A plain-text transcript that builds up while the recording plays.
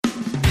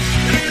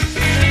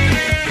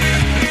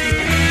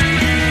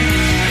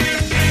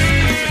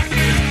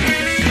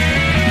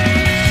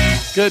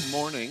Good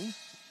morning.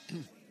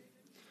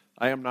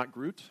 I am not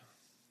Groot.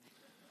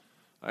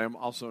 I am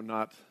also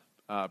not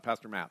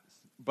Pastor Matt.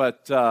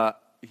 But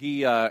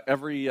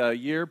every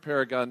year,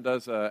 Paragon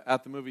does a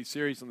At the Movie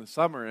series in the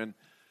summer, and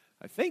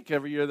I think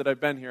every year that I've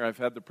been here, I've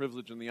had the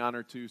privilege and the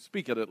honor to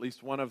speak at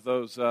least one of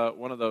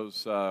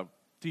those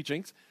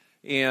teachings.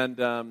 And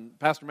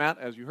Pastor Matt,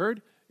 as you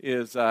heard,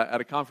 is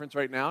at a conference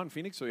right now in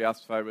Phoenix, so he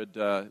asked if I would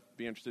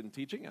be interested in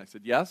teaching. I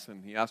said yes,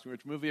 and he asked me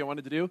which movie I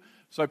wanted to do,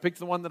 so I picked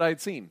the one that I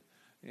had seen.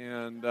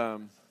 And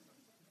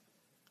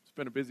it's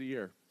been a busy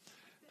year.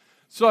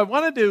 So I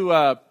wanted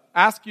to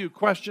ask you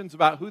questions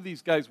about who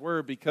these guys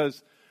were,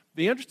 because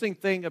the interesting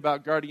thing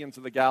about Guardians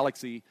of the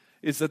Galaxy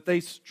is that they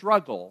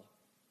struggle,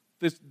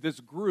 this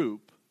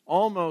group,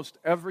 almost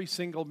every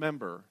single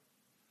member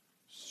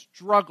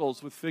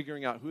struggles with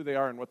figuring out who they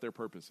are and what their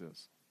purpose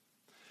is.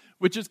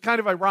 Which is kind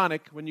of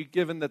ironic when you're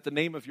given that the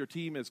name of your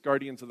team is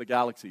Guardians of the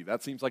Galaxy.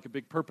 That seems like a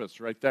big purpose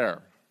right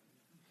there.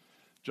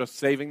 Just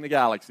saving the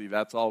galaxy,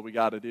 that's all we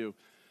got to do.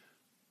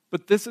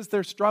 But this is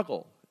their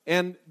struggle.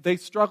 And they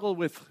struggle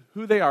with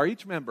who they are,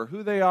 each member,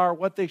 who they are,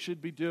 what they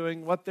should be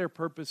doing, what their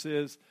purpose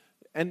is.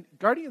 And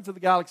Guardians of the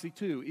Galaxy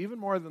 2, even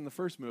more than the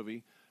first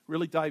movie,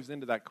 really dives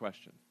into that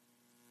question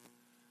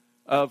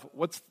of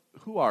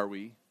who are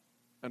we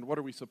and what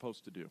are we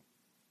supposed to do?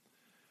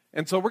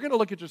 And so we're going to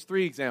look at just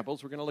three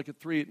examples. We're going to look at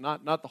three,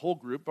 not the whole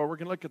group, but we're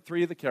going to look at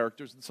three of the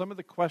characters and some of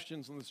the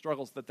questions and the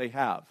struggles that they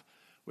have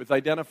with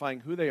identifying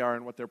who they are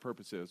and what their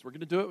purpose is. We're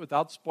going to do it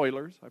without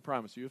spoilers, I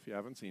promise you, if you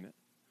haven't seen it.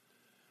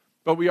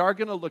 But we are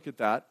going to look at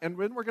that, and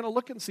then we're going to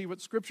look and see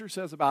what Scripture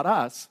says about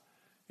us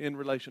in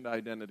relation to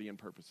identity and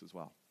purpose as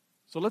well.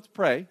 So let's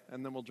pray,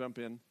 and then we'll jump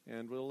in,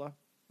 and we'll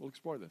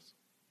explore this.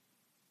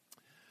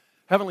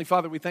 Heavenly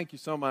Father, we thank you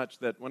so much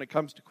that when it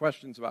comes to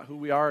questions about who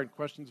we are and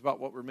questions about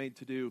what we're made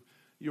to do,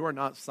 you are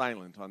not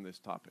silent on this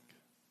topic.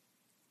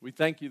 We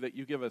thank you that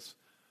you give us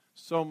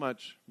so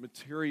much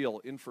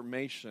material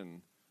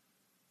information,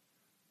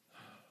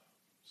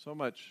 so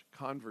much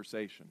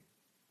conversation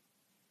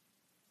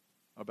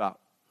about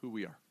who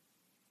we are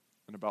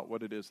and about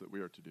what it is that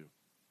we are to do.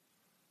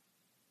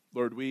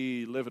 Lord,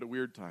 we live at a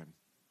weird time,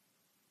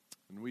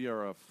 and we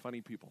are a funny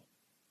people.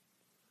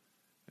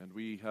 And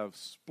we have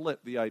split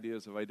the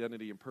ideas of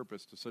identity and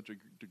purpose to such a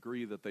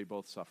degree that they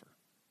both suffer.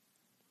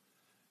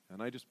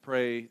 And I just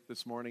pray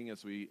this morning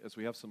as we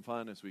have some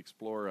fun, as we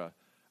explore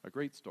a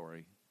great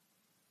story,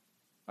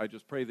 I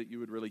just pray that you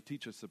would really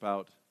teach us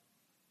about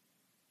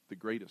the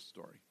greatest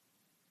story,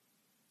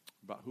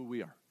 about who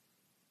we are,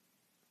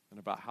 and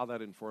about how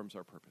that informs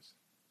our purpose.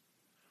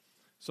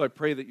 So I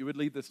pray that you would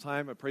lead this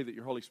time. I pray that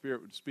your Holy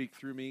Spirit would speak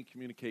through me,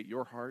 communicate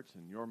your heart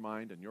and your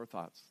mind and your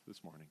thoughts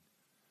this morning.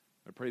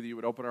 I pray that you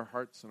would open our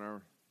hearts and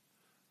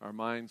our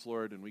minds,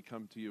 Lord, and we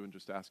come to you and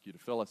just ask you to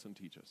fill us and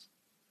teach us.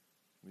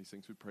 And these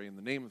things we pray in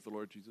the name of the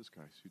Lord Jesus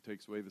Christ, who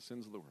takes away the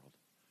sins of the world,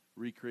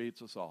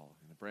 recreates us all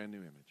in a brand new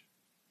image.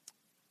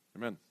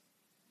 Amen.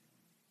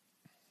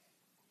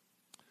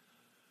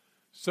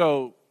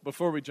 So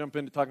before we jump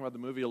into talking about the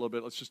movie a little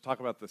bit, let's just talk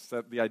about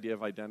the idea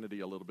of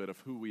identity a little bit, of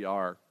who we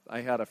are.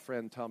 I had a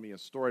friend tell me a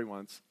story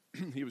once.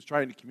 He was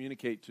trying to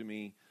communicate to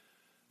me,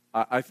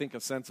 I think, a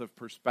sense of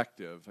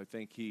perspective. I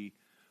think he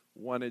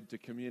wanted to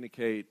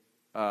communicate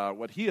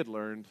what he had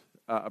learned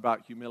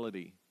about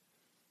humility.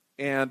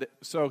 And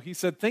so he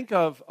said, think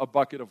of a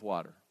bucket of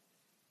water.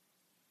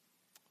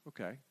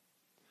 Okay.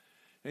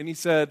 And he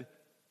said,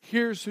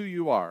 here's who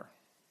you are.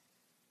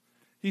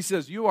 He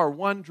says, you are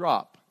one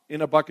drop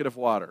in a bucket of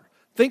water.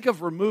 Think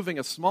of removing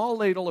a small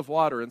ladle of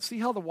water and see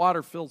how the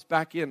water fills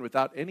back in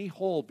without any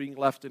hole being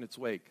left in its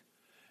wake.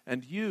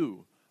 And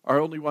you are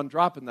only one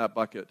drop in that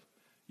bucket.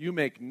 You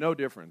make no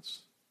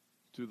difference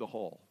to the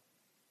whole.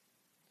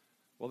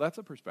 Well, that's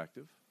a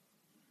perspective.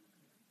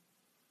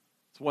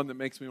 It's one that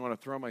makes me want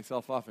to throw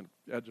myself off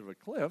the edge of a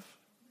cliff.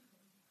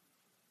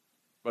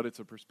 But it's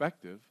a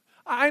perspective.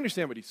 I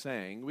understand what he's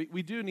saying.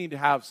 We do need to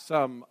have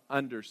some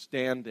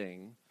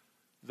understanding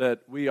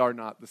that we are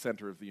not the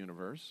center of the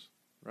universe,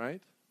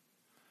 right?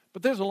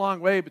 But there's a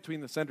long way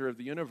between the center of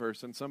the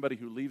universe and somebody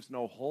who leaves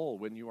no hole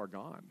when you are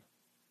gone.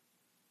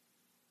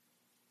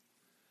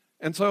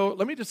 And so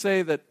let me just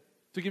say that,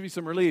 to give you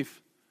some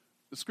relief,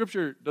 the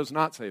Scripture does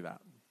not say that.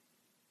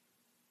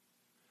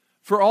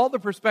 For all the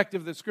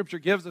perspective that Scripture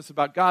gives us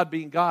about God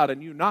being God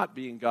and you not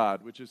being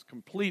God, which is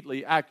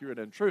completely accurate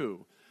and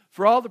true,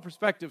 for all the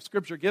perspective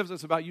Scripture gives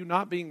us about you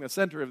not being the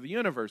center of the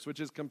universe, which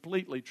is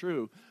completely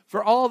true,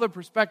 for all the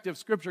perspective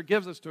Scripture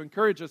gives us to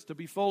encourage us to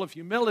be full of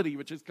humility,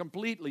 which is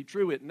completely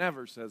true, it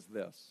never says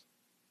this.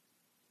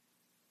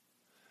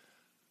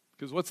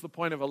 Because what's the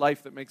point of a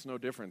life that makes no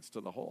difference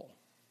to the whole?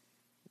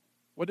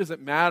 What does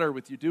it matter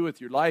what you do with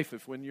your life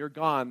if when you're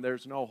gone,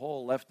 there's no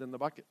hole left in the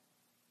bucket?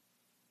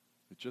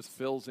 It just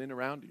fills in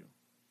around you.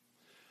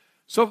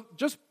 So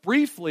just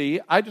briefly,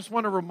 I just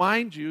want to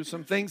remind you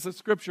some things that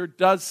Scripture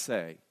does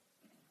say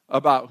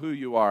about who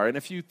you are. And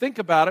if you think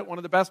about it, one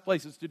of the best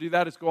places to do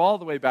that is go all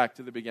the way back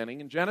to the beginning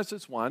in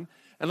Genesis 1.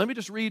 And let me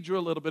just read you a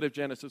little bit of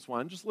Genesis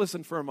 1. Just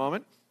listen for a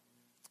moment.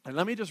 And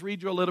let me just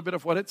read you a little bit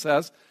of what it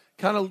says,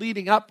 kind of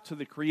leading up to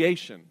the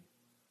creation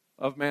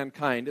of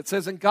mankind. It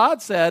says, "And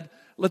God said,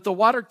 let the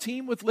water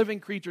teem with living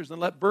creatures,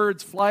 and let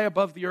birds fly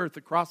above the earth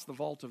across the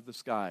vault of the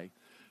sky.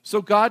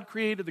 So God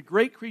created the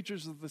great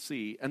creatures of the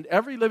sea, and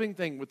every living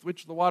thing with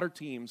which the water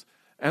teems,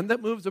 and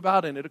that moves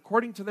about in it,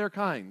 according to their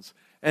kinds,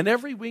 and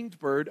every winged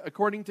bird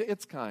according to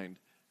its kind.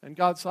 And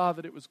God saw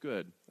that it was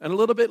good." And a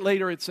little bit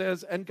later it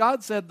says, "And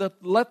God said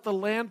that let the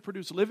land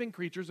produce living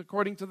creatures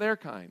according to their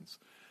kinds,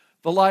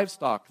 the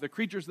livestock, the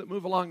creatures that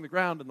move along the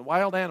ground, and the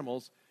wild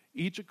animals,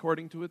 each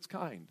according to its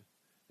kind.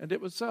 And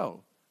it was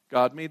so.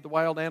 God made the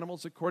wild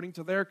animals according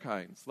to their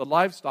kinds, the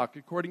livestock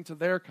according to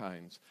their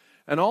kinds,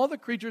 and all the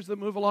creatures that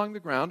move along the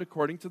ground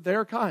according to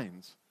their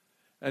kinds.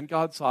 And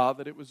God saw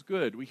that it was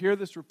good." We hear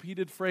this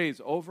repeated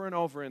phrase over and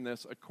over in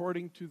this,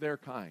 according to their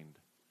kind.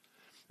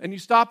 And you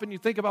stop and you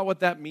think about what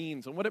that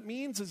means. And what it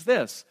means is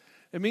this.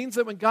 It means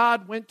that when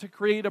God went to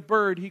create a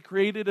bird, he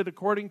created it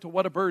according to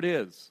what a bird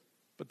is.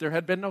 But there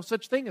had been no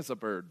such thing as a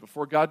bird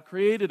before God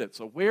created it.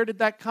 So where did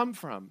that come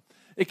from?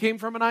 It came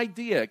from an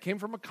idea. It came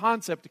from a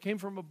concept. It came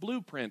from a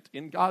blueprint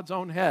in God's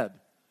own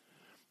head.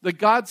 That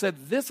God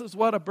said, this is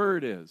what a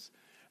bird is.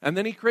 And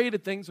then he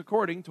created things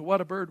according to what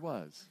a bird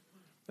was.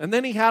 And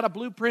then he had a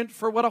blueprint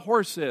for what a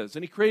horse is,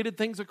 and he created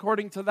things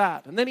according to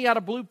that. And then he had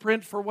a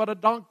blueprint for what a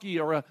donkey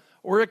or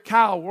a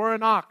cow or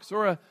an ox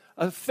or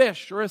a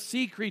fish or a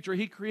sea creature.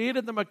 He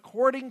created them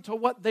according to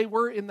what they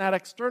were in that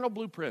external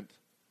blueprint.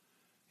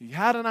 He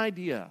had an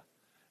idea,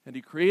 and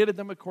he created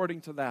them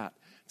according to that.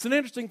 It's an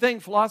interesting thing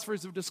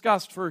philosophers have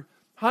discussed for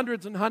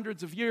hundreds and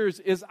hundreds of years,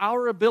 is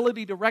our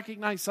ability to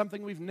recognize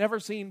something we've never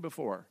seen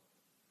before.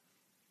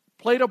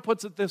 Plato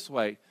puts it this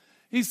way.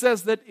 He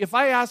says that if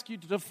I ask you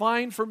to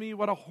define for me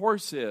what a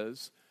horse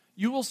is,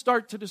 you will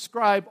start to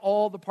describe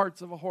all the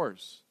parts of a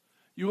horse.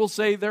 You will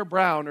say they're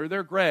brown, or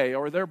they're gray,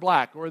 or they're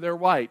black, or they're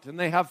white, and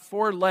they have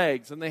 4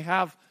 legs, and they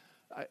have,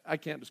 I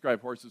can't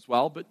describe horses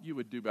well, but you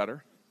would do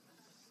better.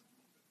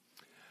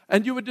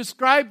 And you would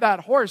describe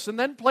that horse, and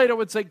then Plato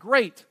would say,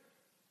 great,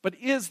 but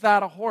is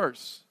that a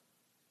horse?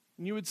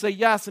 And you would say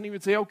yes, and he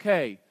would say,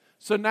 okay.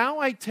 So now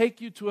I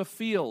take you to a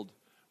field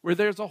where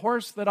there's a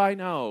horse that I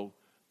know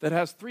that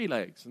has 3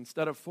 legs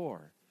instead of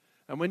 4.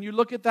 And when you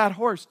look at that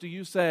horse, do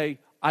you say,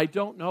 I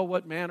don't know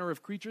what manner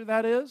of creature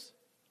that is?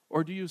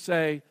 Or do you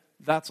say,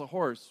 that's a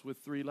horse with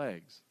 3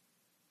 legs?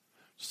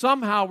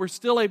 Somehow we're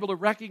still able to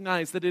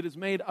recognize that it is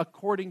made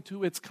according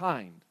to its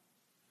kind.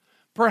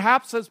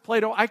 Perhaps, says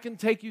Plato, I can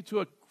take you to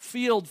a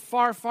field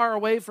far, far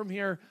away from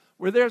here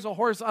where there's a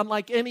horse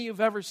unlike any you've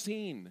ever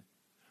seen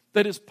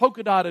that is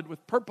polka dotted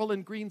with purple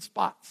and green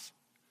spots.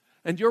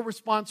 And your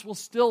response will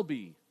still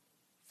be,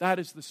 that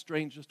is the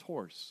strangest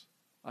horse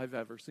I've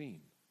ever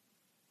seen.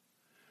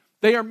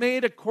 They are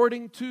made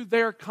according to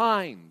their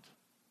kind.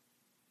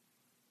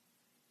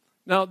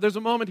 Now, there's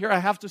a moment here I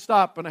have to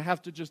stop and I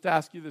have to just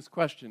ask you this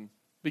question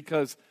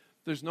because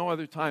there's no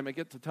other time I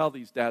get to tell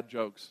these dad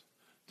jokes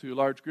to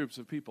large groups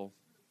of people.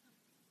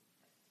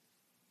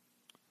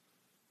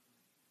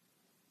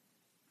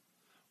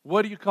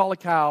 What do you call a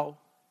cow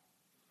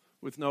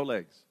with no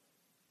legs?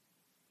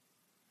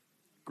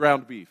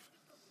 Ground beef.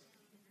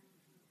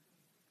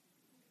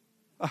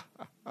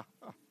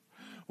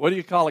 What do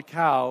you call a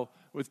cow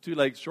with 2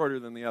 legs shorter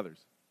than the others?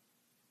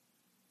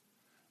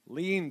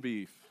 Lean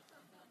beef.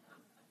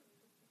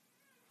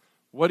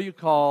 What do you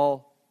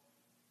call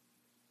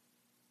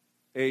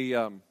a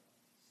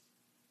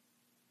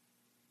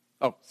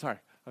oh, sorry,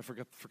 I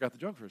forgot the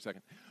joke for a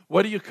second.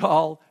 What do you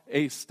call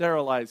a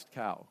sterilized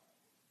cow?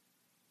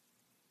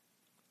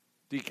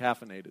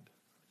 Decaffeinated.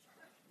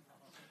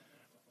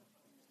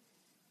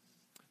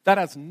 That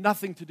has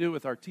nothing to do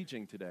with our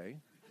teaching today.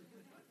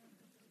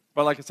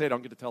 But like I say, I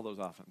don't get to tell those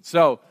often.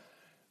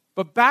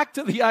 But back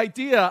to the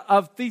idea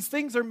of these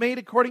things are made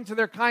according to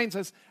their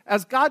kinds.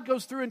 As God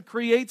goes through and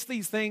creates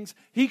these things,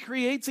 he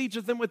creates each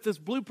of them with this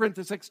blueprint,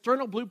 this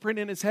external blueprint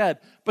in his head.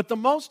 But the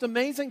most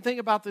amazing thing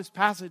about this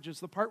passage is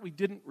the part we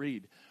didn't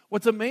read.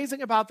 What's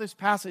amazing about this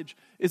passage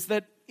is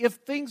that if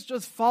things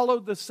just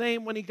followed the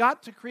same, when he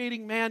got to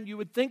creating man, you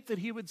would think that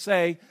he would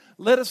say,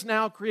 let us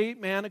now create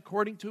man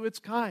according to its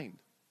kind.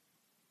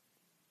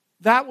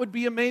 That would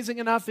be amazing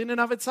enough in and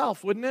of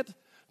itself, wouldn't it?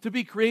 To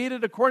be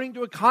created according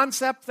to a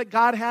concept that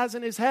God has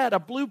in his head, a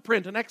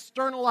blueprint, an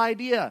external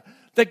idea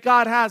that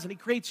God has, and he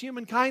creates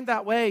humankind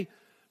that way,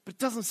 but it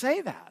doesn't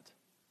say that.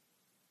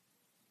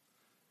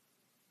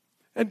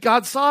 And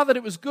God saw that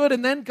it was good,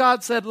 and then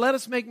God said, let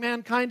us make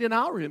mankind in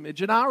our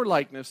image, in our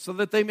likeness, so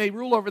that they may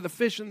rule over the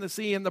fish in the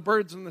sea and the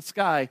birds in the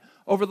sky,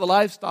 over the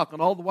livestock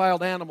and all the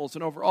wild animals,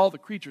 and over all the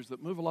creatures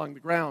that move along the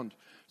ground.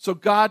 So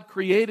God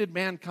created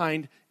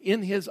mankind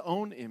in his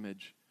own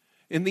image.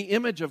 In the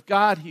image of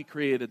God he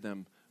created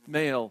them.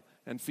 Male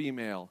and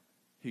female,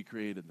 he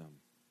created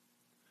them.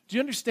 Do you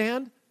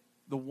understand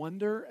the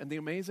wonder and the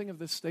amazing of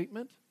this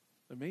statement?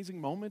 The amazing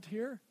moment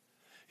here?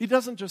 He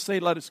doesn't just say,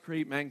 let us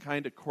create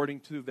mankind according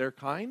to their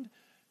kind.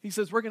 He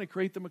says, we're going to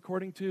create them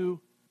according to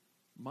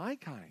my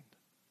kind.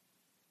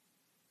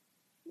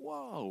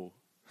 Whoa,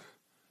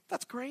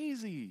 that's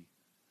crazy.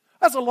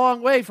 That's a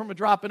long way from a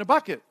drop in a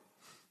bucket.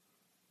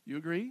 You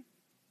agree?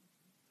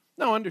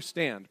 Now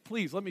understand,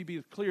 please let me be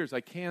as clear as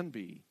I can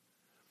be.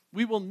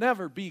 We will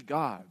never be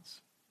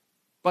gods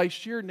by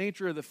sheer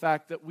nature of the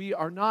fact that we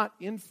are not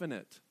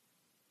infinite.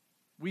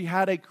 We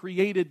had a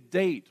created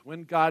date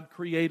when God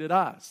created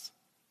us.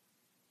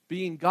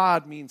 Being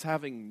God means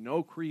having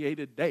no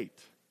created date.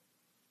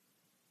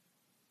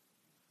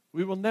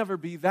 We will never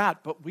be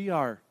that, but we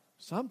are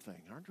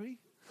something, aren't we?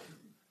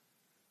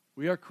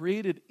 We are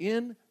created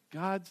in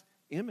God's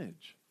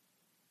image.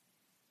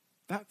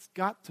 That's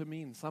got to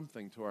mean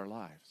something to our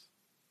lives.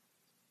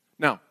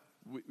 Now,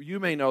 you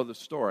may know the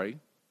story,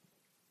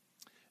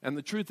 and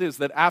the truth is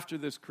that after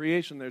this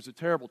creation, there's a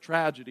terrible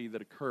tragedy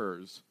that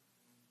occurs.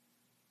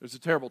 There's a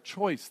terrible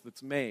choice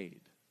that's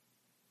made.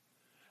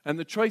 And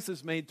the choice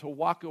is made to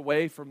walk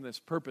away from this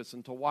purpose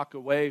and to walk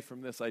away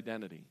from this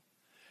identity.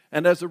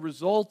 And as a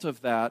result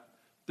of that,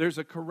 there's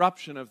a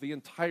corruption of the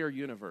entire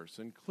universe,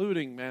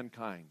 including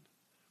mankind.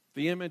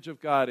 The image of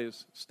God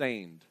is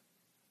stained,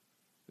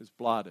 is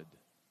blotted.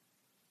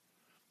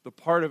 The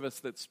part of us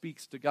that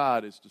speaks to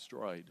God is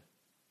destroyed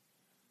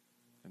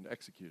and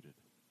executed.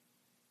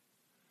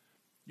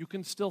 You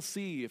can still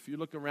see, if you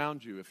look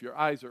around you, if your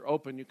eyes are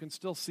open, you can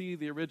still see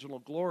the original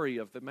glory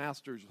of the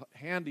Master's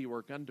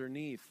handiwork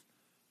underneath,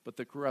 but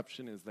the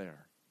corruption is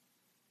there,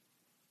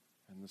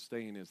 and the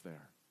stain is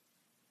there.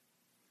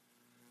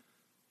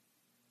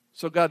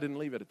 So God didn't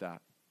leave it at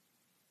that.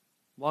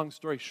 Long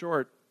story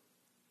short,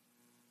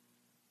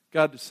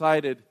 God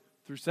decided,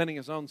 through sending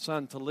His own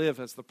Son to live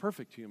as the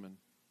perfect human,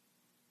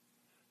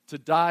 to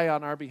die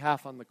on our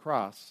behalf on the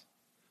cross,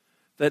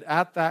 that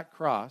at that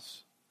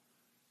cross,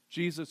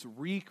 Jesus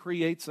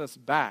recreates us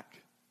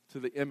back to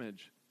the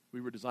image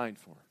we were designed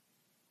for.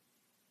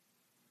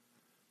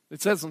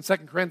 It says in 2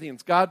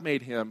 Corinthians, God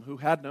made Him who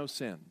had no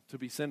sin to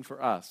be sin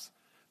for us,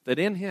 that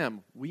in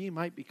Him we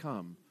might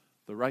become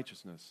the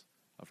righteousness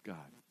of God.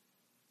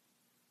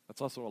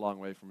 That's also a long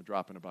way from a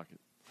drop in a bucket.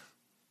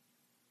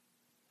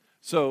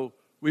 So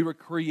we were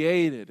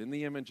created in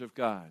the image of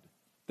God.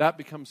 That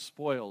becomes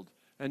spoiled.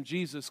 And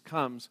Jesus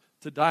comes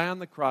to die on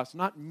the cross,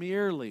 not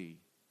merely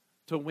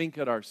to wink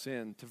at our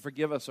sin, to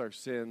forgive us our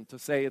sin, to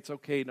say it's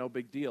okay, no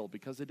big deal,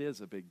 because it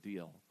is a big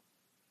deal.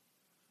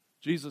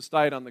 Jesus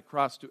died on the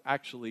cross to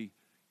actually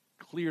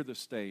clear the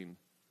stain,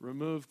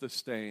 remove the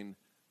stain,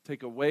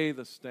 take away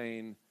the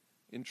stain,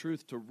 in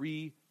truth to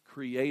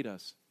recreate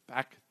us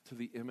back to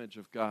the image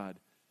of God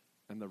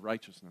and the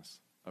righteousness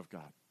of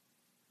God.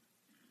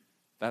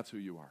 That's who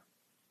you are.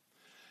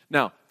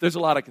 Now, there's a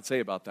lot I could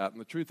say about that,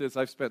 and the truth is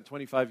I've spent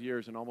 25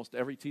 years in almost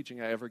every teaching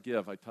I ever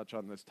give, I touch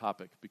on this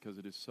topic because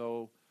it is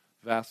so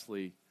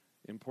vastly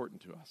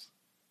important to us.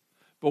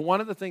 But one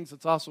of the things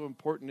that's also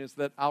important is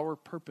that our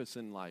purpose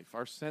in life,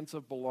 our sense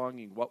of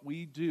belonging, what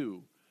we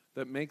do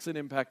that makes an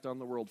impact on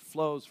the world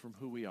flows from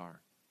who we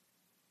are.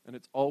 And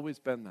it's always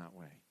been that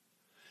way.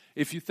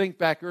 If you think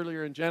back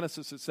earlier in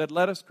Genesis, it said,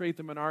 let us create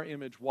them in our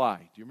image.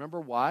 Why? Do you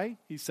remember why?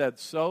 He said,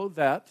 so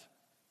that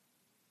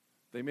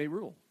they may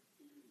rule.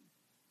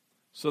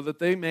 So that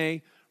they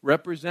may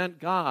represent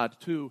God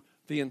to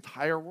the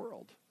entire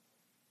world.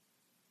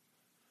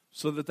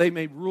 So that they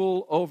may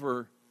rule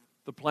over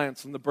the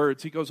plants and the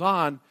birds. He goes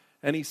on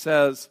and he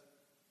says,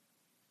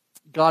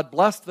 God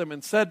blessed them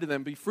and said to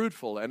them, be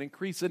fruitful and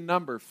increase in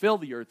number, fill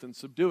the earth and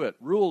subdue it,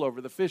 rule over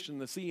the fish in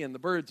the sea and the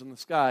birds in the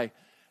sky,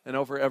 and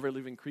over every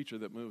living creature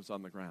that moves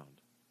on the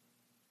ground.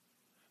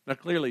 Now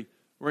clearly,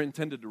 we're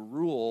intended to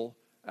rule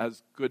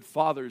as good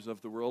fathers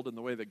of the world in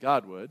the way that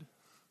God would.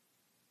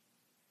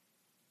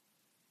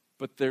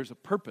 But there's a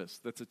purpose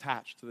that's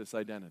attached to this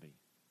identity.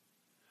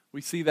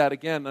 We see that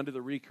again under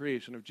the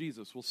recreation of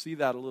Jesus. We'll see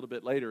that a little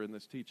bit later in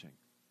this teaching.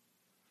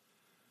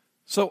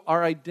 So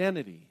our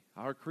identity,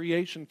 our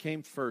creation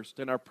came first,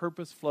 and our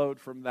purpose flowed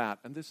from that.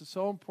 And this is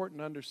so important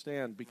to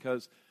understand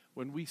because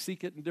when we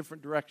seek it in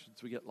different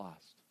directions, we get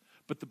lost.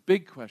 But the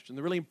big question,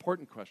 the really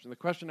important question, the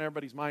question in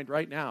everybody's mind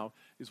right now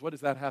is, what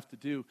does that have to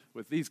do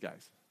with these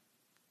guys?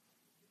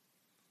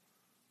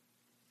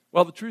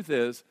 Well, the truth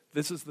is,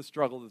 this is the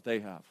struggle that they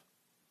have.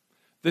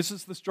 This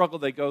is the struggle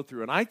they go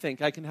through. And I think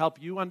I can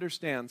help you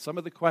understand some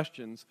of the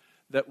questions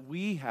that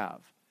we have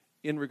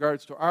in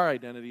regards to our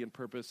identity and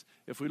purpose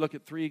if we look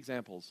at 3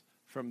 examples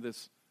from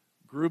this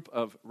group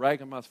of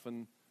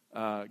ragamuffin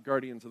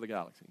guardians of the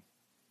galaxy.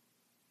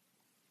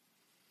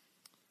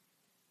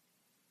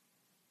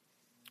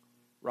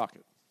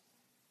 Rocket.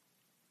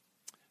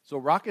 So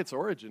Rocket's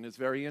origin is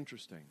very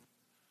interesting.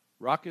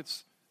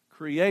 Rocket's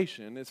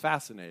creation is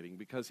fascinating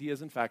because he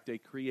is in fact a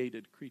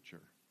created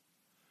creature,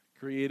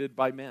 created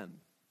by men.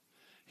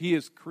 He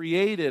is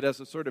created as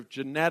a sort of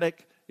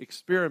genetic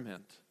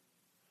experiment,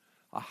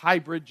 a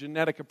hybrid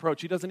genetic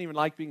approach. He doesn't even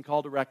like being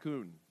called a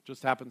raccoon.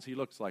 Just happens he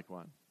looks like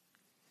one.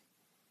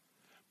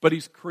 But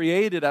he's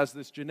created as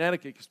this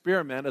genetic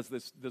experiment, as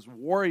this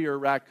warrior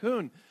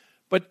raccoon.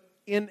 But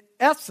in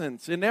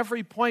essence, in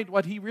every point,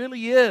 what he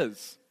really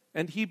is,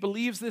 and he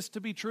believes this to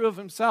be true of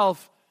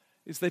himself,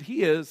 is that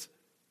he is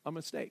a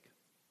mistake.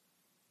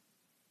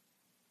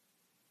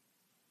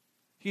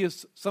 He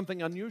is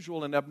something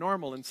unusual and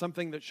abnormal and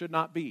something that should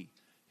not be.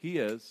 He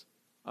is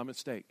a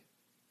mistake.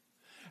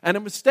 And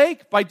a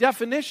mistake, by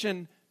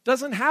definition,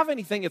 doesn't have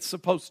anything it's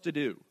supposed to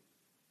do.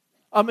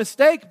 A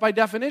mistake, by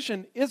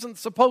definition, isn't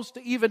supposed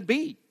to even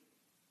be.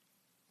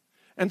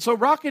 And so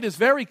Rocket is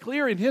very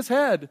clear in his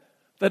head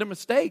that a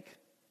mistake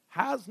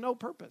has no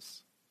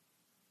purpose.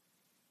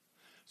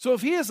 So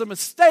if he is a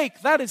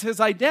mistake, that is his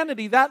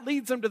identity. That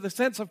leads him to the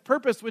sense of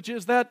purpose, which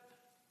is that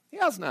he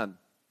has none.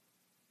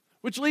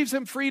 Which leaves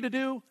him free to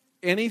do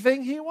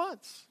anything he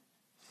wants.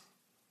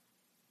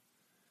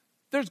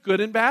 There's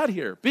good and bad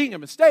here. Being a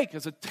mistake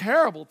is a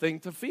terrible thing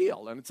to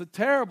feel, and it's a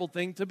terrible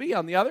thing to be.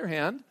 On the other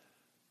hand,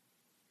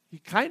 he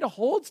kind of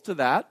holds to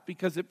that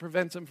because it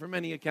prevents him from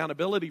any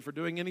accountability for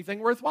doing anything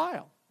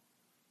worthwhile.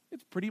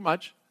 It's pretty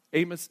much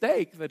a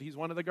mistake that he's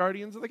one of the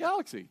Guardians of the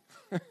Galaxy.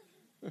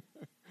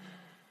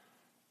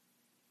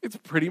 It's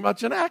pretty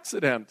much an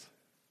accident.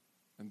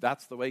 And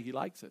that's the way he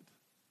likes it.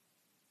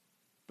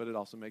 But it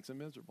also makes him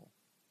miserable.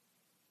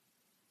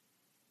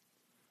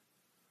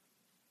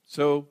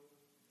 So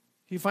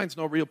he finds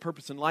no real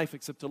purpose in life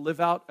except to live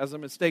out as a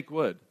mistake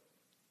would.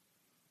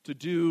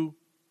 To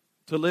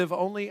live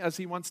only as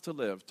he wants to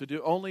live. To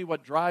do only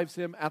what drives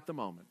him at the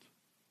moment.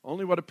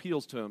 Only what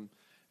appeals to him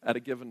at a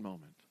given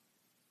moment.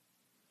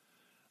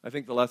 I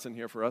think the lesson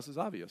here for us is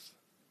obvious.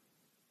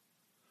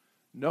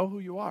 Know who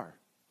you are.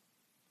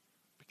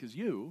 Because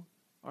you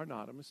are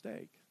not a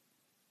mistake.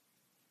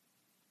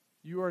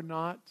 You are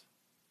not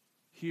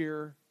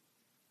here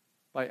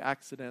by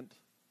accident.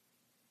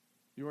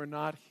 You are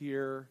not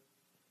here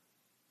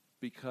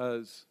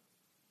because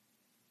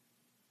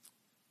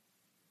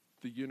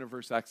the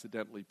universe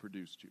accidentally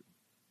produced you.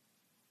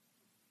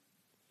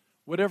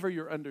 Whatever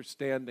your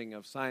understanding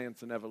of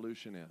science and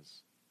evolution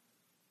is,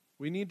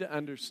 we need to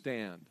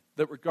understand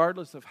that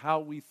regardless of how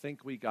we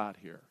think we got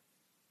here,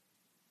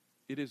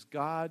 it is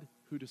God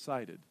who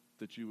decided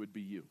that you would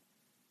be you.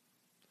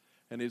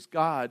 And it is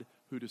God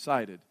who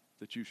decided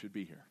that you should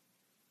be here.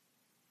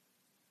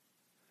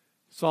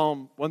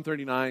 Psalm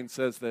 139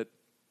 says that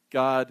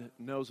God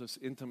knows us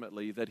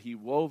intimately, that He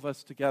wove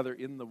us together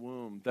in the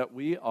womb, that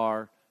we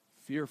are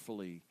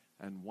fearfully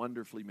and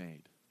wonderfully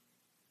made.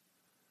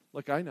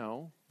 Look, I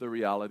know the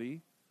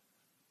reality.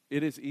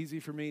 It is easy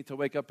for me to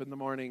wake up in the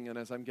morning and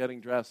as I'm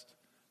getting dressed,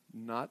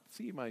 not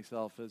see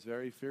myself as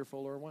very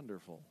fearful or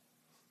wonderful.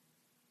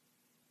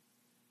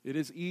 It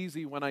is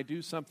easy when I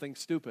do something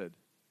stupid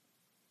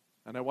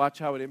and I watch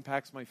how it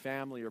impacts my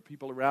family or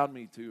people around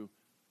me to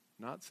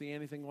not see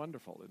anything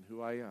wonderful in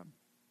who I am.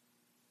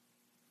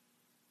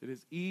 It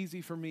is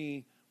easy for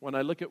me when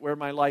I look at where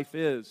my life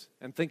is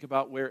and think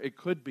about where it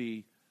could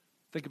be,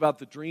 think about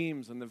the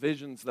dreams and the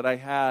visions that I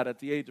had at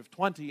the age of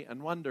 20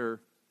 and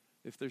wonder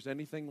if there's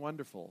anything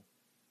wonderful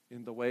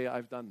in the way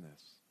I've done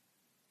this.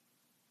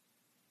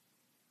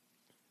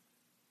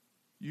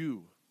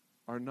 You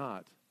are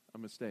not a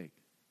mistake.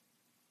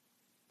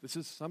 This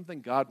is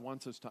something God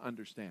wants us to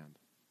understand.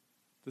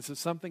 This is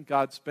something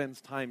God spends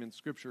time in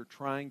Scripture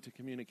trying to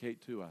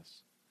communicate to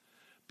us.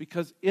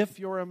 Because if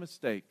you're a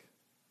mistake,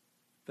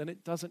 then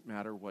it doesn't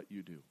matter what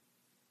you do.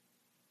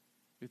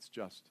 It's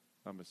just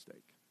a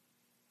mistake.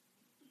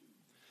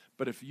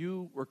 But if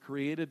you were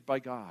created by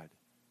God,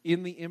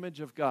 in the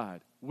image of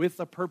God, with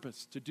a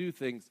purpose to do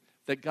things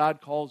that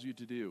God calls you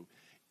to do,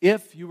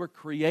 if you were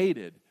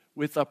created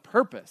with a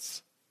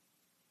purpose,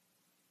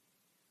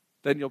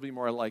 then you'll be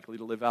more likely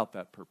to live out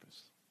that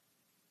purpose.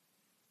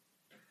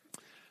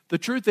 The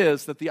truth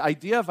is that the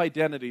idea of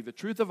identity, the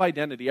truth of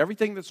identity,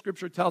 everything that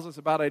Scripture tells us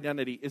about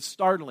identity is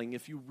startling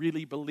if you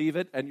really believe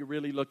it and you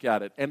really look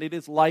at it. And it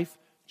is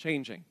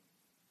life-changing.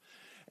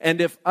 And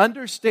if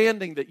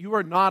understanding that you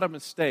are not a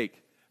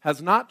mistake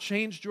has not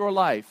changed your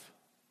life,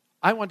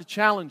 I want to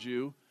challenge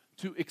you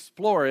to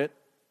explore it,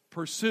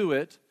 pursue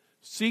it,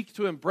 seek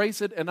to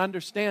embrace it and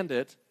understand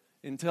it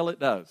until it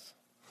does.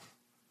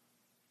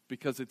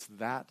 Because it's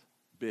that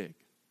big.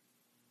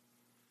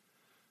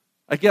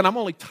 Again, I'm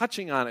only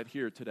touching on it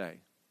here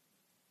today.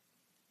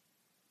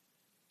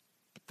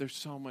 But there's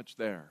so much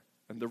there.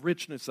 And the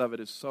richness of it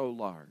is so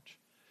large.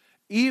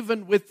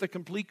 Even with the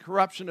complete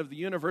corruption of the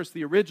universe,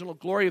 the original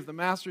glory of the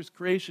Master's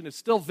creation is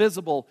still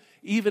visible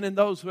even in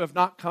those who have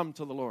not come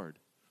to the Lord.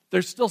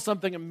 There's still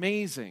something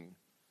amazing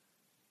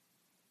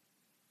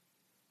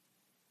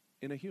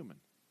in a human.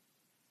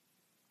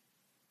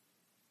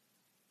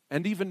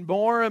 And even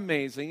more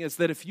amazing is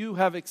that if you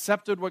have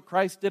accepted what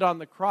Christ did on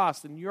the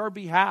cross in your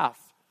behalf,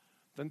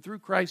 then through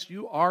Christ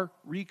you are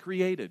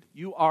recreated.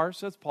 You are,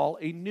 says Paul,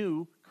 a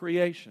new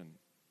creation.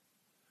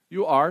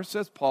 You are,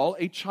 says Paul,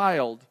 a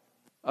child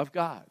of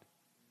God.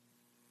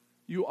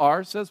 You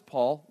are, says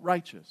Paul,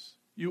 righteous.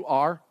 You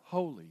are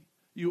holy.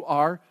 You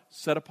are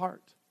set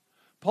apart.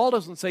 Paul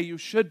doesn't say you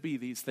should be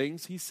these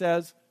things. He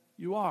says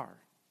you are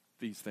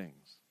these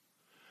things.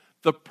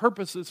 The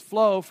purposes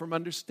flow from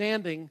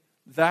understanding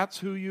that's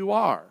who you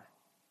are.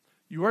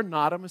 You are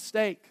not a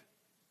mistake.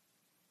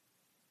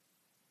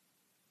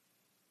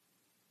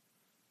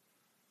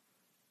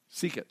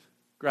 Seek it,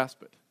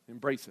 grasp it,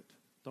 embrace it.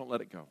 Don't let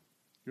it go.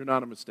 You're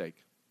not a mistake.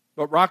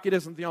 But Rocket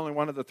isn't the only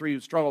one of the three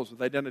who struggles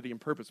with identity and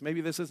purpose.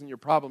 Maybe this isn't your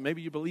problem.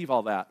 Maybe you believe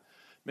all that.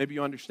 Maybe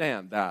you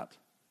understand that.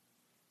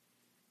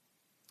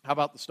 How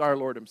about the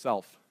Star-Lord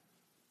himself?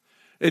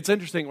 It's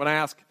interesting when I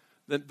ask,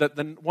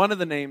 one of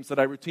the names that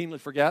I routinely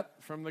forget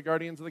from the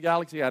Guardians of the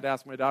Galaxy, I had to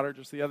ask my daughter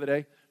just the other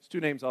day. There's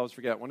two names I always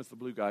forget. One is the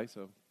blue guy,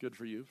 so good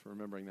for you for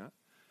remembering that.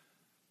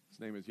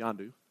 His name is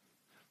Yondu.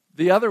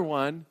 The other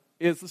one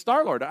is the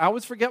Star-Lord. I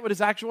always forget what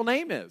his actual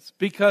name is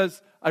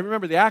because I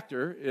remember the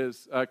actor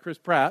is Chris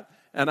Pratt,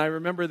 and I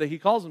remember that he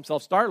calls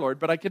himself Star-Lord,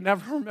 but I can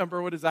never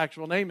remember what his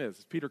actual name is.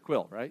 It's Peter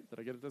Quill, right? Did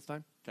I get it this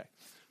time? Okay.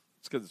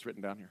 It's because it's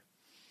written down here.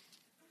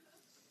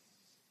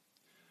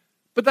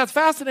 But that's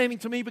fascinating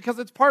to me because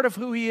it's part of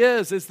who he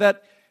is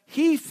that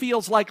he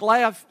feels like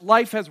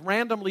life has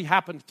randomly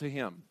happened to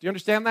him. Do you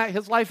understand that?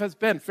 His life has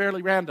been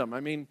fairly random. I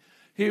mean,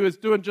 he was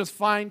doing just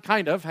fine,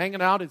 kind of,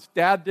 hanging out. His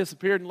dad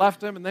disappeared and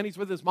left him, and then he's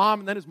with his mom,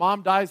 and then his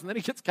mom dies, and then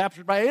he gets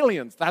captured by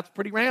aliens. That's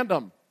pretty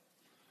random.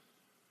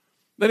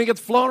 Then he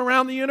gets flown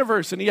around the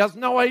universe, and he has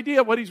no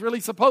idea what he's really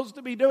supposed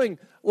to be doing.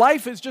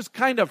 Life is just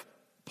kind of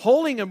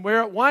pulling him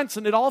where it wants,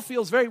 and it all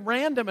feels very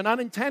random and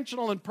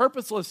unintentional and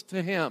purposeless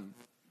to him.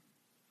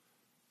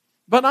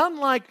 But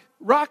unlike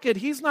Rocket,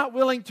 he's not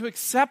willing to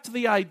accept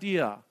the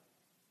idea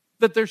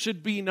that there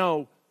should be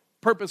no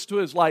purpose to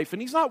his life,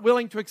 and he's not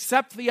willing to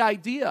accept the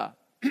idea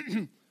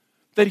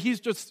that he's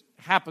just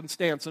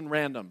happenstance and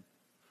random.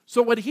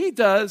 So what he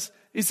does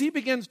is he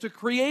begins to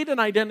create an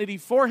identity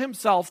for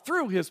himself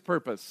through his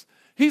purpose.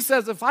 He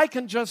says, if I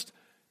can just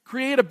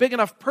create a big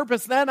enough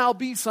purpose, then I'll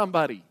be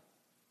somebody.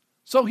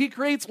 So he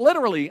creates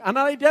literally an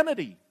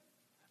identity.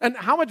 And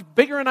how much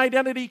bigger an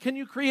identity can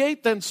you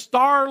create than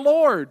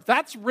Star-Lord?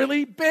 That's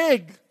really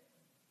big.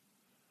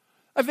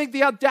 I think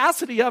the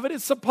audacity of it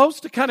is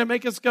supposed to kind of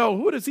make us go,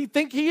 who does he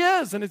think he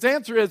is? And his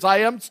answer is, I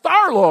am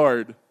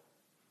Star-Lord.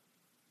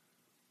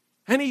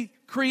 And he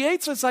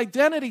creates this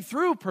identity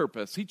through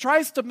purpose. He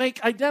tries to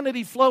make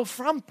identity flow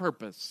from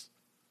purpose.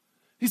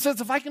 He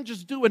says, if I can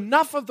just do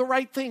enough of the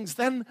right things,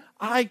 then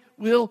I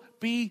will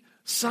be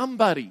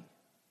somebody.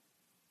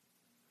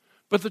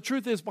 But the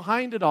truth is,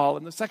 behind it all,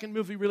 and the second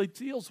movie really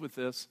deals with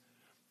this,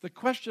 the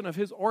question of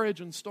his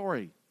origin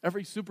story.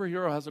 Every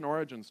superhero has an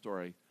origin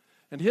story,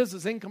 and his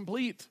is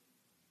incomplete.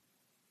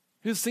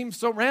 His seems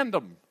so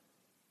random.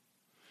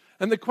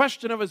 And the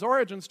question of his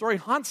origin story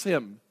haunts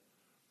him.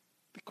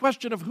 The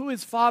question of who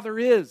his father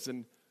is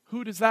and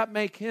who does that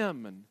make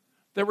him. And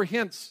there were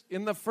hints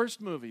in the first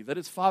movie that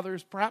his father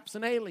is perhaps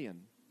an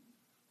alien.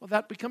 Well,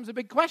 that becomes a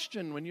big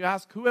question when you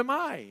ask, who am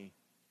I?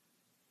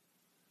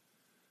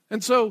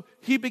 And so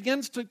he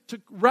begins to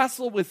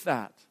wrestle with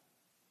that.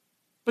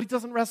 But he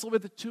doesn't wrestle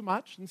with it too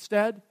much.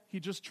 Instead, he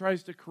just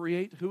tries to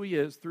create who he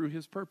is through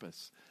his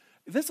purpose.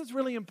 This is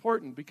really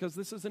important because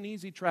this is an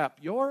easy trap.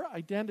 Your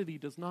identity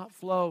does not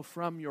flow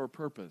from your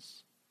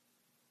purpose.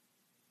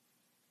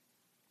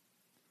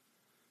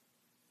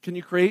 Can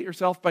you create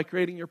yourself by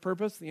creating your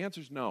purpose? The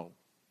answer is no.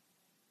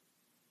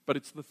 But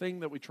it's the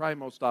thing that we try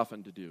most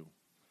often to do.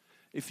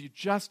 If you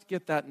just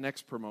get that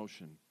next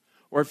promotion,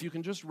 or if you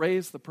can just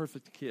raise the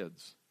perfect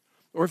kids,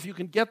 or if you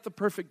can get the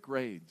perfect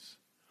grades,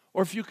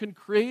 or if you can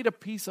create a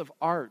piece of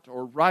art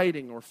or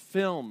writing or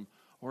film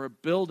or a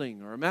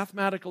building or a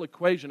mathematical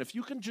equation, if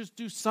you can just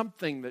do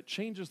something that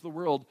changes the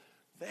world,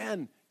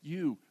 then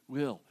you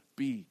will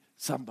be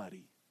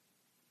somebody.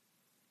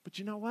 But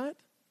you know what?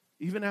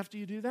 Even after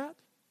you do that,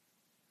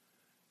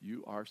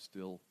 you are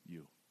still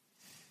you.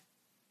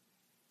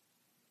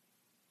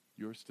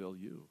 You're still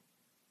you.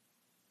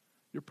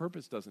 Your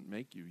purpose doesn't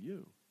make you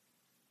you.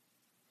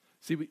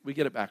 See, we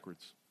get it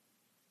backwards.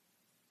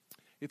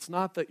 It's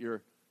not that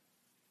your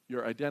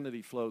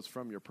identity flows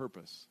from your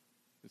purpose.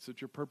 It's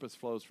that your purpose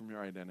flows from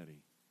your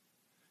identity.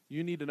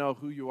 You need to know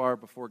who you are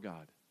before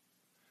God.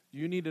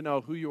 You need to know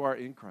who you are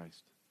in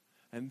Christ.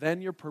 And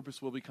then your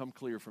purpose will become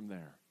clear from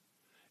there.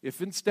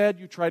 If instead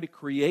you try to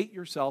create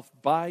yourself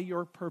by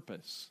your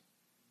purpose,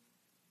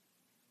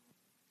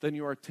 then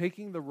you are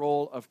taking the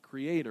role of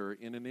creator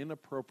in an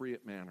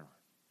inappropriate manner.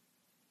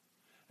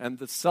 And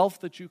the self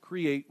that you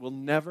create will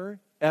never,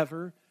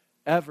 ever,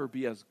 ever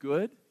be as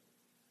good,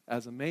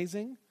 as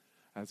amazing,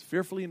 as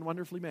fearfully and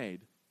wonderfully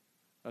made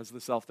as the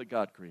self that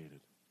God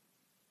created.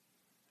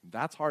 And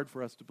that's hard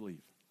for us to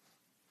believe.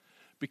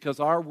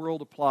 Because our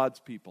world applauds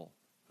people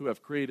who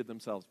have created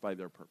themselves by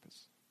their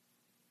purpose.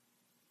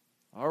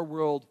 Our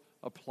world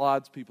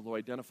applauds people who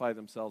identify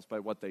themselves by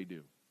what they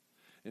do.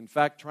 In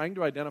fact, trying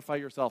to identify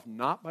yourself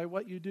not by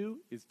what you do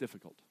is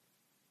difficult.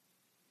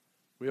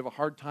 We have a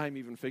hard time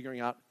even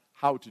figuring out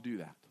how to do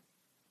that.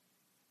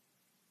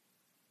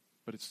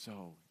 But it's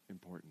so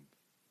important.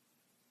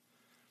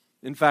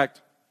 In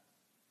fact,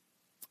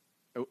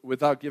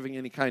 without giving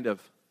any kind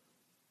of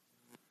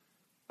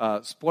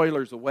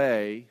spoilers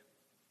away,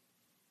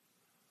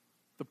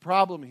 the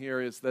problem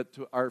here is that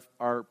to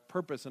our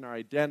purpose and our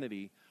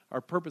identity, our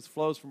purpose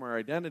flows from our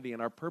identity,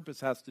 and our purpose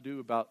has to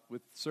do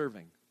with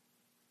serving.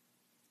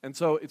 And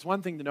so it's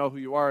one thing to know who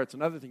you are, it's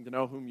another thing to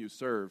know whom you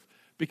serve.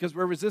 Because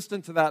we're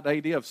resistant to that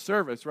idea of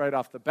service right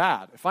off the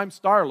bat. If I'm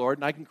Star-Lord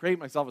and I can create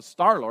myself a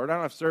Star-Lord, I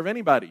don't have to serve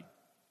anybody.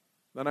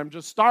 Then I'm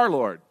just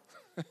Star-Lord.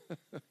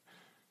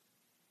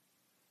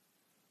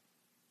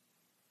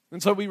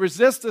 And so we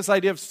resist this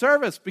idea of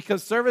service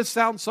because service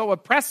sounds so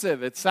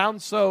oppressive. It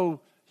sounds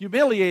so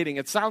humiliating.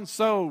 It sounds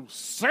so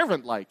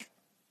servant-like.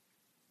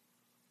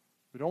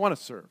 We don't want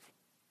to serve.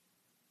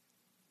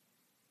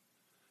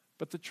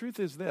 But the truth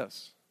is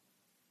this.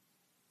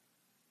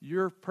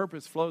 Your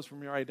purpose flows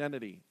from your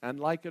identity. And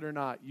like it or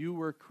not, you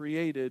were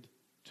created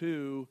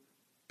to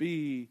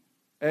be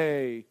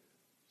a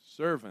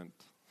servant.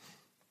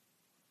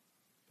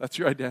 That's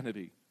your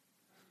identity.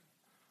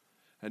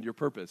 And your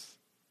purpose,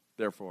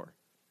 therefore,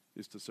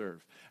 is to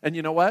serve. And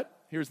you know what?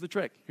 Here's the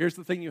trick. Here's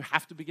the thing you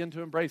have to begin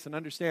to embrace and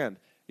understand.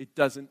 It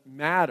doesn't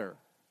matter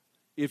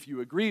if you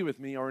agree with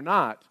me or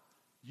not.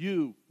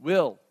 You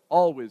will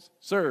always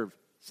serve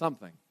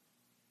something.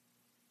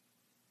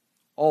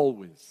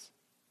 Always.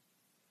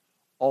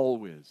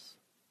 Always.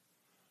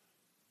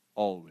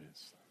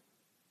 Always.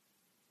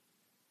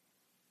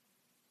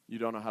 You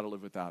don't know how to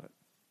live without it.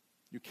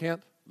 You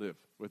can't live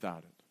without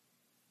it.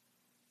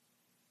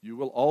 You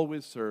will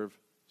always serve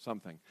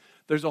something.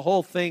 There's a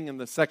whole thing in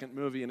the second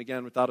movie, and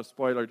again, without a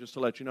spoiler, just to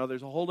let you know,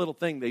 there's a whole little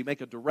thing. They make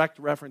a direct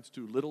reference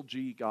to little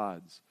g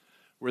gods,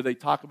 where they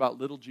talk about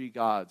little g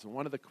gods. And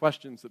one of the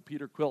questions that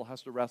Peter Quill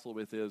has to wrestle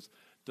with is,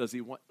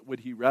 would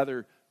he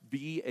rather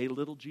be a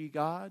little g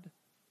god,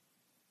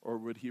 or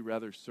would he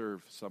rather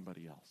serve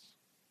somebody else?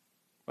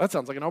 Well, that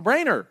sounds like a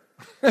no-brainer.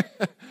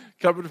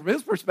 Coming from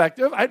his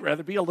perspective, I'd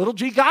rather be a little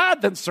g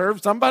god than serve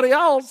somebody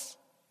else.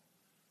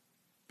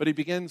 But he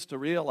begins to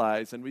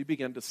realize, and we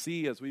begin to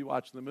see as we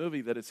watch the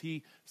movie, that as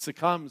he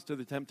succumbs to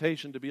the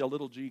temptation to be a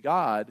little g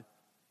god,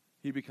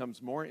 he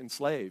becomes more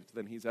enslaved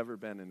than he's ever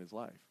been in his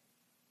life.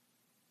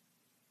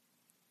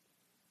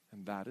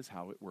 And that is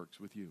how it works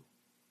with you.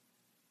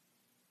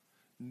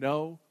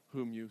 Know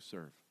whom you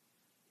serve.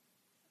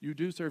 You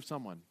do serve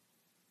someone.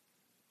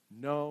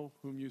 Know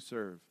whom you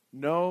serve.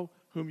 Know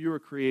whom you were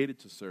created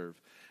to serve.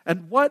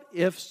 And what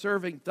if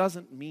serving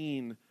doesn't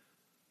mean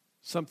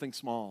something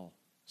small?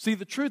 See,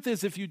 the truth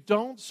is, if you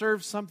don't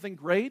serve something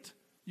great,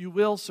 you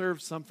will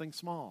serve something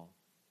small.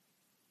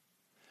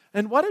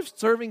 And what if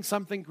serving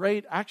something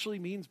great actually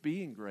means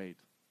being great?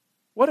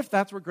 What if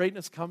that's where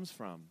greatness comes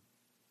from?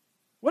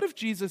 What if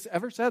Jesus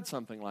ever said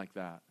something like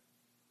that?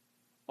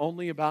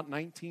 Only about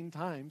 19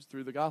 times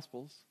through the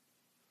Gospels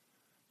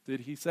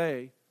did he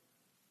say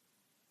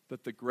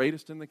that the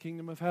greatest in the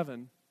kingdom of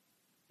heaven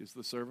is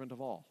the servant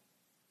of all.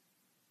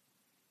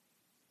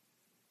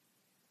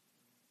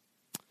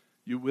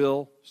 You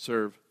will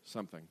serve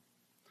something.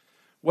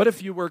 What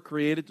if you were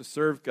created to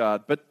serve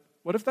God, but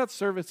what if that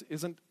service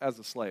isn't as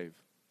a slave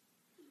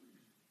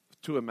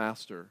to a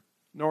master,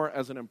 nor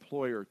as an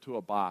employer to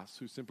a boss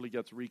who simply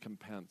gets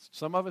recompensed?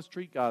 Some of us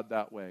treat God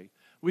that way.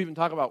 We even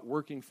talk about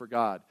working for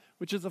God,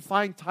 which is a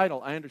fine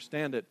title. I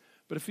understand it,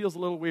 but it feels a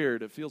little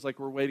weird. It feels like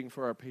we're waiting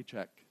for our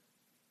paycheck.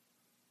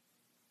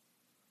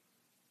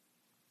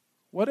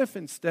 What if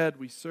instead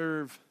we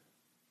serve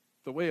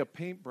the way a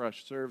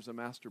paintbrush serves a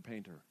master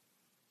painter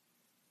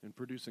in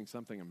producing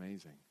something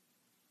amazing?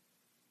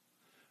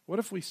 What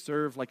if we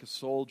serve like a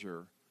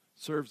soldier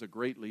serves a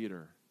great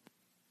leader,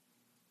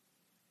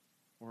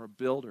 or a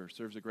builder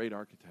serves a great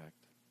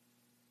architect?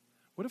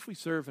 What if we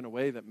serve in a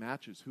way that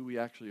matches who we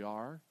actually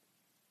are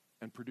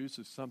and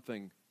produces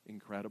something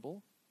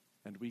incredible,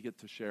 and we get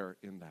to share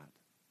in that?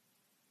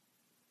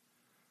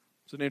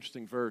 It's an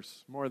interesting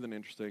verse, more than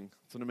interesting.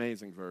 It's an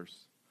amazing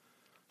verse.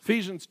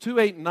 Ephesians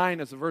 2:8-9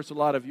 is a verse a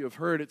lot of you have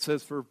heard. It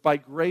says, "For by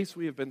grace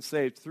we have been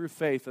saved through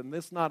faith, and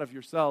this not of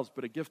yourselves,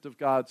 but a gift of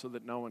God, so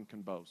that no one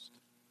can boast."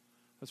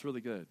 That's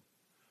really good.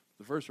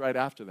 The verse right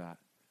after that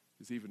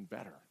is even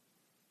better.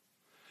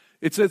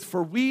 It says,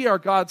 "For we are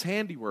God's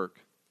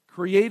handiwork,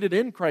 created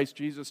in Christ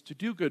Jesus to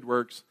do good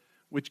works,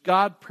 which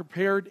God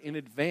prepared in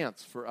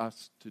advance for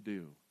us to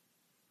do."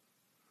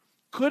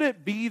 Could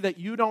it be that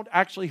you don't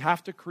actually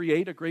have to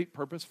create a great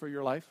purpose for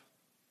your life?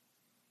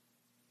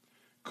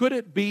 Could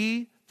it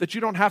be that you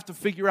don't have to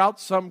figure out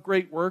some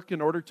great work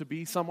in order to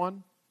be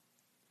someone?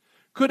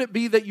 Could it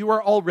be that you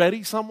are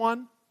already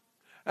someone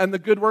and the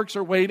good works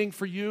are waiting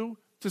for you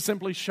to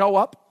simply show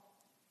up?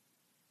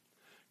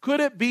 Could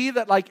it be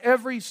that like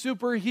every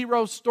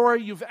superhero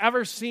story you've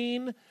ever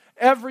seen,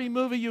 every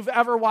movie you've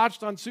ever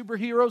watched on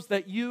superheroes,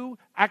 that you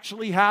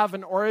actually have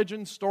an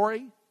origin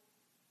story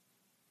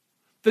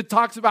that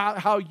talks about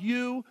how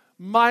you,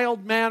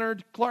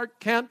 mild-mannered Clark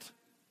Kent,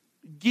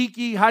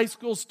 geeky high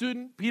school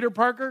student Peter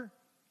Parker,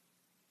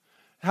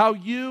 how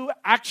you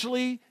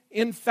actually,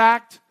 in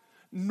fact,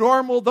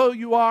 normal though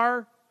you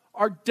are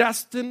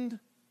destined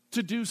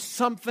to do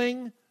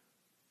something,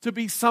 to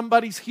be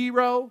somebody's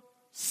hero,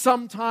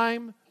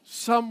 sometime,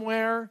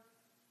 somewhere,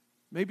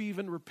 maybe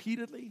even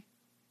repeatedly?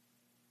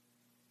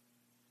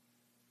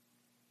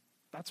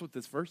 That's what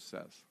this verse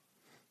says.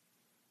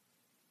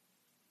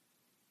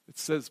 It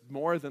says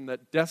more than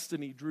that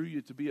destiny drew you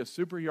to be a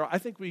superhero. I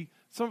think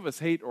some of us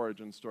hate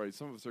origin stories.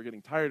 Some of us are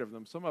getting tired of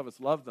them. Some of us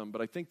love them.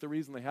 But I think the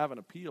reason they have an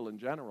appeal in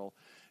general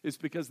is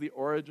because the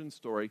origin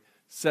story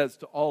says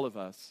to all of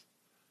us,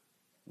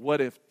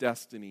 what if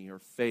destiny or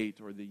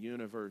fate or the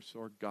universe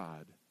or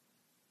God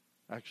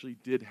actually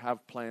did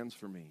have plans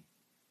for me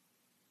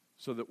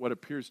so that what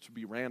appears to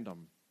be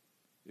random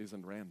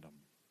isn't random?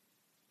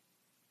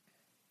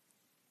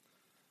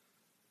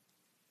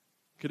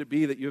 Could it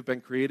be that you have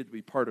been created to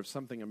be part of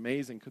something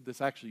amazing? Could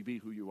this actually be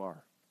who you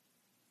are?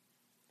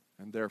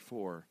 And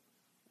therefore,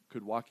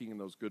 could walking in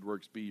those good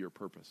works be your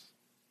purpose?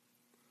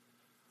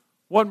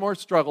 One more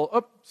struggle.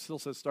 Oh, still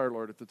says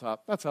Star-Lord at the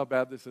top. That's how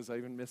bad this is. I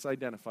even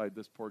misidentified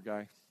this poor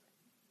guy.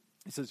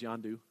 He says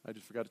Yondu. I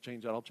just forgot to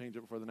change that. I'll change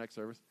it before the next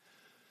service.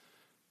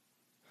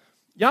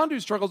 Yondu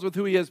struggles with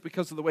who he is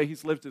because of the way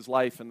he's lived his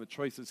life and the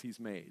choices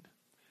he's made.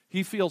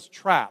 He feels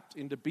trapped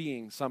into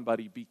being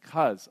somebody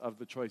because of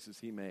the choices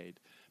he made,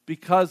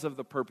 because of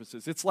the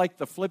purposes. It's like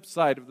the flip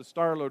side of the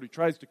Star-Lord who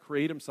tries to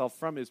create himself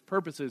from his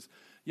purposes.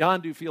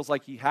 Yondu feels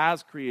like he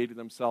has created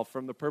himself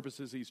from the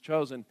purposes he's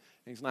chosen, and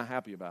he's not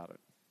happy about it.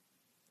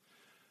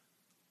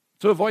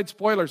 To avoid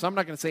spoilers, I'm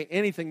not going to say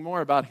anything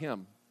more about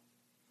him.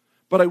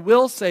 But I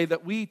will say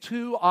that we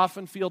too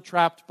often feel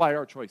trapped by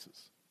our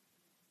choices.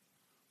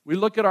 We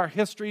look at our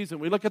histories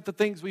and we look at the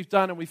things we've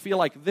done and we feel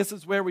like this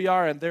is where we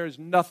are and there's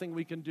nothing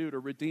we can do to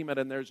redeem it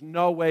and there's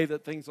no way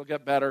that things will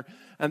get better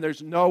and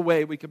there's no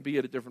way we can be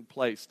at a different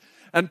place.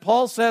 And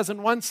Paul says,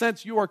 in one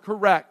sense, you are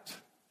correct.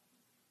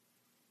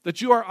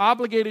 That you are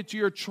obligated to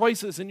your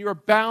choices and you are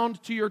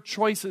bound to your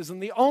choices.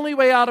 And the only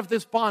way out of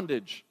this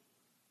bondage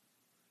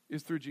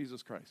is through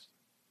Jesus Christ,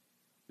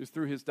 is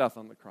through his death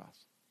on the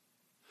cross.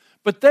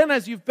 But then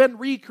as you've been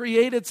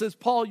recreated, says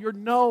Paul, you're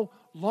no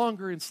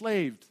longer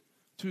enslaved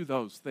to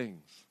those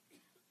things.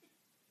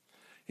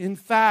 In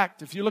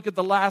fact, if you look at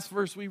the last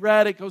verse we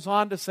read, it goes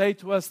on to say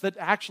to us that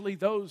actually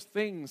those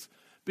things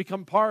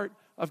become part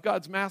of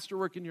God's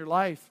masterwork in your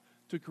life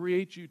to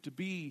create you to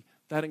be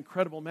that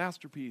incredible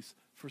masterpiece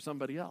for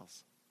somebody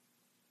else.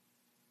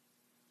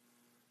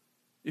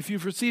 If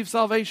you've received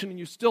salvation and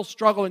you still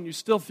struggle and you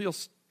still feel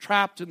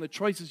trapped in the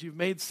choices you've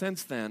made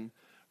since then,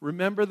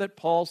 remember that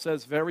Paul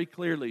says very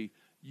clearly,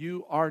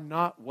 you are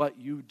not what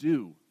you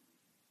do.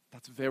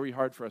 That's very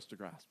hard for us to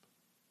grasp.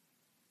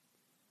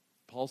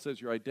 Paul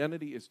says your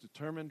identity is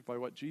determined by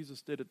what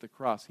Jesus did at the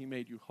cross. He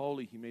made you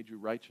holy. He made you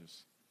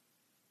righteous.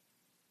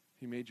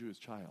 He made you his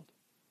child.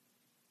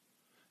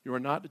 You are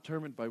not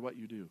determined by what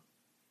you do.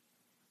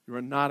 You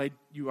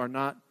are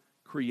not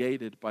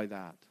created by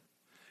that.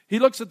 He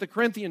looks at the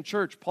Corinthian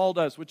church, Paul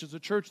does, which is a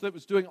church that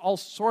was doing all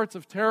sorts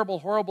of terrible,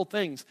 horrible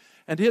things.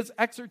 And his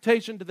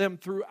exhortation to them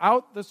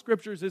throughout the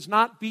scriptures is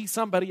not be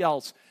somebody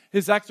else.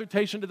 His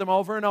exhortation to them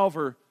over and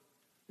over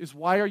is,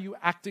 why are you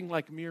acting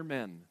like mere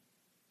men?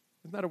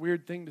 Isn't that a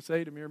weird thing to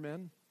say to mere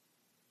men?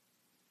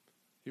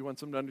 He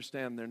wants them to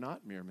understand they're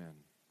not mere men.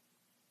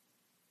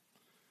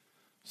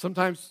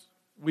 Sometimes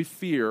we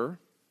fear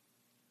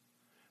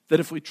that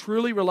if we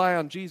truly rely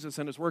on Jesus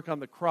and his work on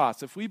the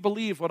cross, if we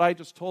believe what I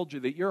just told you,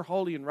 that you're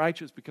holy and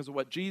righteous because of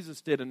what Jesus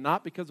did and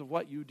not because of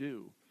what you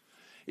do,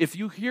 if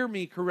you hear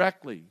me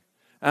correctly,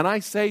 and I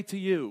say to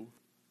you,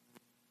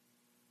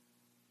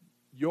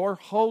 your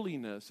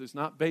holiness is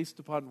not based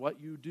upon what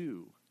you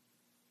do.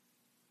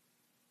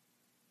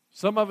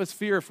 Some of us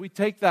fear if we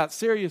take that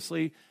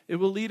seriously, it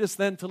will lead us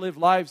then to live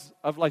lives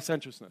of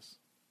licentiousness.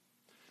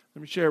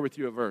 Let me share with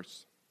you a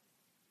verse.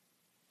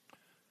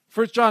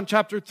 1 John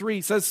chapter 3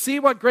 says, see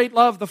what great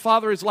love the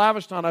Father has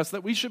lavished on us,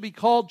 that we should be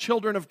called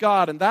children of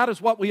God, and that is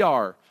what we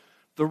are.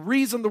 The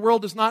reason the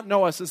world does not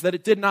know us is that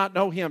it did not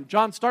know him.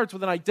 John starts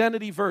with an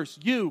identity verse.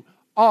 You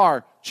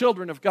are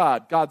children of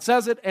God. God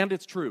says it, and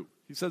it's true.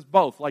 He says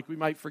both, like we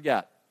might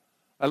forget.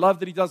 I love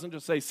that he doesn't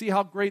just say, see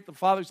how great the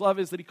Father's love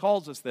is that he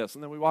calls us this.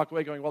 And then we walk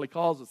away going, well, he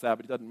calls us that,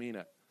 but he doesn't mean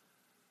it.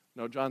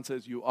 No, John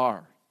says, you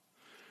are.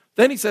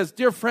 Then he says,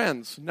 dear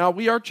friends, now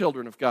we are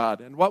children of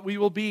God, and what we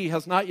will be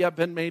has not yet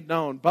been made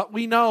known. But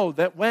we know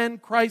that when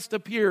Christ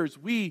appears,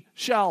 we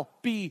shall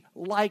be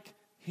like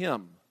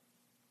him.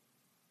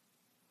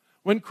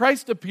 When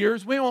Christ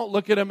appears, we won't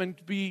look at him and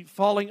be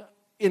falling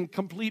in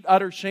complete,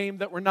 utter shame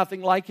that we're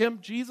nothing like him.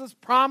 Jesus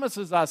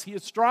promises us he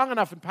is strong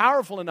enough and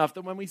powerful enough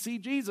that when we see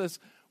Jesus,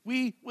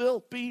 we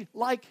will be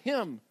like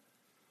him.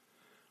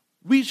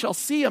 We shall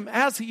see him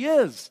as he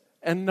is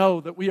and know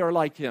that we are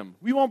like him.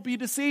 We won't be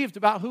deceived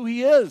about who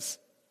he is,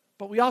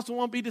 but we also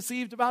won't be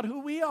deceived about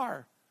who we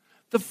are.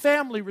 The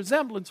family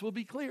resemblance will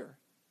be clear.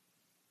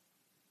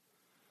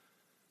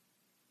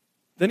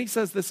 Then he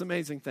says this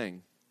amazing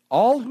thing.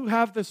 All who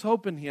have this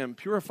hope in him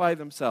purify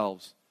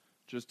themselves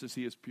just as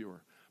he is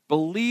pure.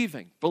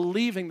 Believing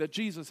that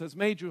Jesus has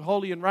made you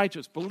holy and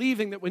righteous,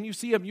 believing that when you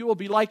see him you will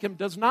be like him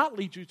does not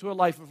lead you to a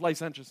life of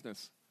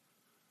licentiousness.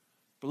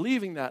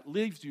 Believing that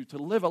leads you to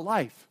live a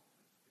life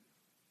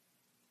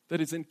that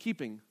is in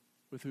keeping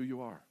with who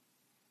you are.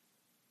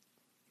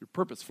 Your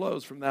purpose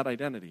flows from that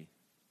identity.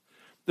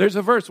 There's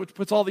a verse which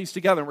puts all these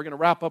together, and we're going to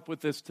wrap up with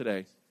this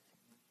today.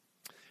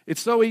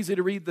 It's so easy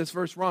to read this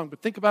verse wrong,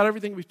 but think about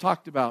everything we've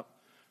talked about.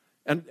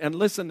 And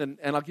listen,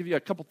 and I'll give you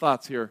a couple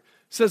thoughts here.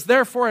 It says,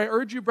 therefore, I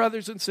urge you,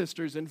 brothers and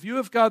sisters, in view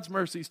of God's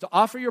mercies, to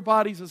offer your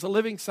bodies as a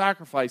living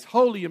sacrifice,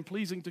 holy and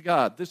pleasing to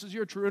God. This is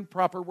your true and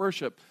proper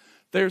worship.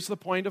 There's the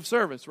point of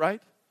service,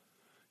 right?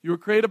 You were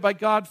created by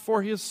God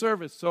for His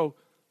service, so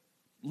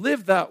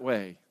live that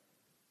way.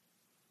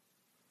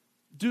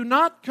 Do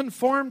not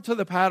conform to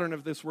the pattern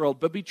of this world,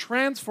 but be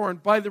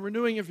transformed by the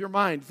renewing of your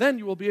mind. Then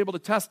you will be able to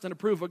test and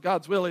approve what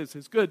God's will is,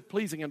 His good,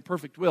 pleasing, and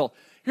perfect will.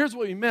 Here's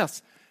what we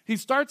miss. He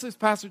starts this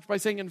passage by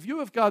saying, in view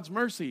of God's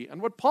mercy,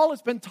 and what Paul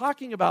has been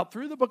talking about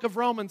through the book of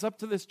Romans up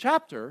to this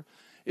chapter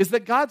is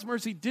that God's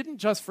mercy didn't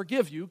just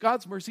forgive you,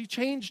 God's mercy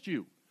changed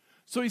you.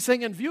 So he's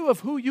saying in view of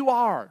who you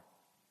are,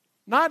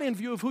 not in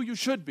view of who you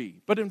should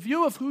be, but in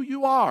view of who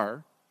you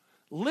are,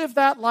 live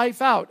that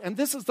life out. And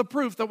this is the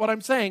proof that what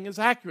I'm saying is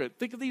accurate.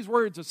 Think of these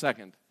words a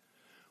second.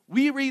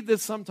 We read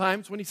this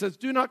sometimes when he says,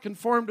 do not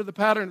conform to the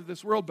pattern of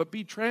this world, but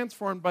be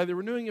transformed by the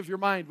renewing of your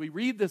mind. We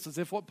read this as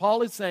if what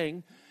Paul is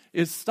saying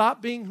is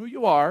stop being who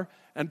you are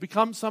and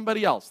become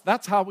somebody else.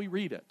 That's how we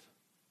read it.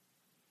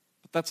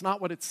 But that's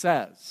not what it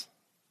says.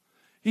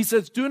 He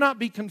says, do not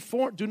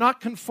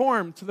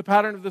conform to the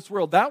pattern of this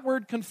world. That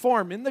word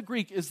conform in the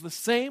Greek is the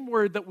same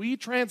word that we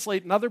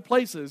translate in other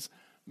places,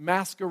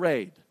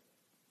 masquerade.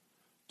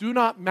 Do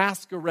not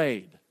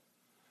masquerade.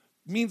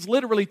 It means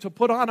literally to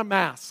put on a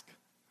mask.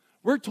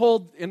 We're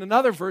told in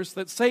another verse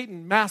that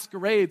Satan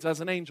masquerades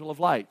as an angel of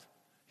light.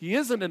 He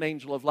isn't an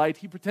angel of light.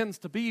 He pretends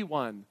to be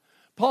one.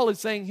 Paul is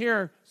saying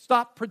here,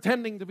 stop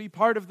pretending to be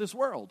part of this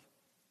world.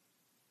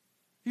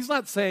 He's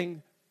not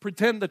saying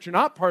pretend that you're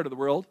not part of the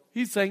world.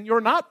 He's saying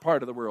you're not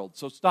part of the world,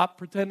 so stop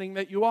pretending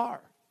that you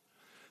are.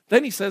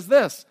 Then he says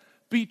this,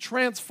 be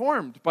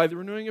transformed by the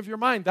renewing of your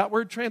mind. That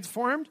word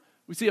transformed,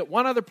 we see it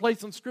one other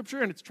place in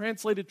Scripture, and it's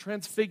translated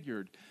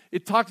transfigured.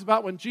 It talks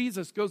about when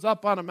Jesus goes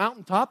up on a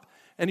mountaintop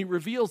and he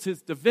reveals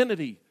his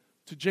divinity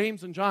to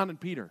James and John and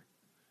Peter.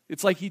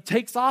 It's like he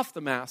takes off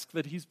the mask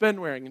that he's been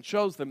wearing and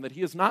shows them that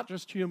he is not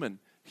just human,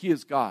 he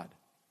is God.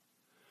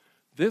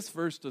 This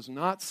verse does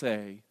not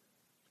say,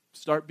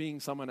 start being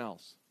someone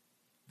else.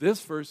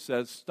 This verse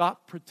says,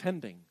 stop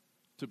pretending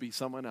to be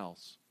someone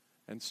else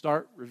and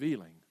start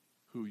revealing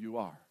who you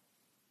are.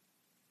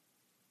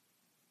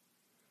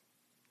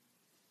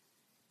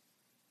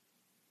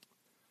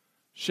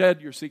 Shed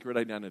your secret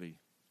identity.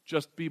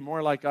 Just be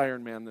more like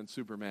Iron Man than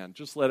Superman.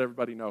 Just let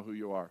everybody know who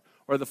you are.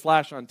 Or the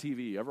Flash on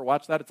TV. Ever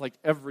watch that? It's like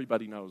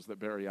everybody knows that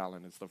Barry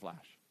Allen is the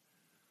Flash.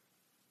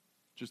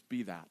 Just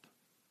be that.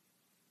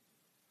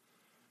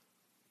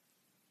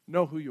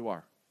 Know who you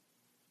are.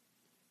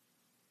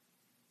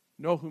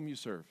 Know whom you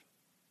serve.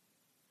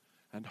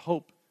 And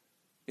hope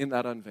in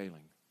that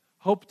unveiling.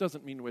 Hope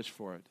doesn't mean wish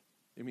for it.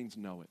 It means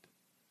know it.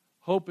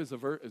 Hope is a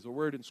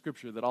word in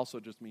Scripture that also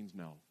just means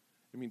know.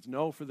 It means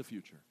know for the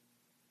future.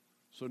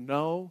 So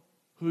know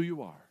who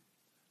you are.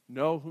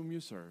 Know whom you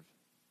serve.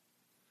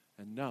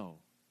 And know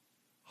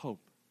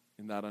hope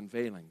in that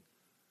unveiling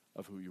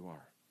of who you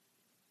are.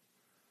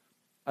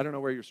 I don't know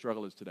where your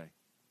struggle is today.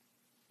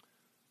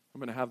 I'm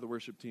going to have the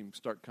worship team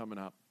start coming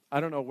up. I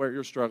don't know where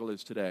your struggle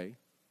is today.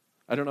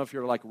 I don't know if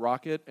you're like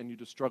Rocket and you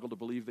just struggle to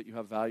believe that you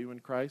have value in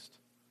Christ.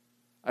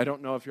 I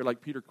don't know if you're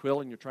like Peter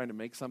Quill and you're trying to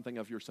make something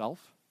of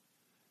yourself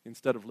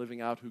instead of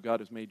living out who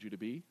God has made you to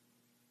be.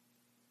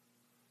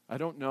 I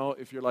don't know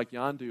if you're like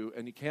Yandu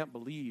and you can't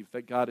believe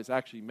that God is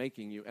actually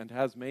making you and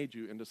has made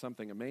you into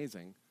something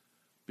amazing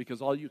because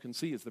all you can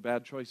see is the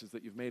bad choices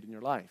that you've made in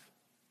your life.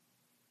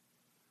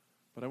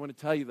 But I want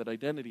to tell you that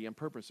identity and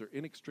purpose are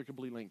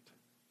inextricably linked.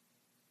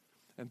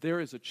 And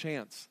there is a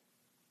chance,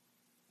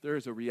 there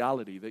is a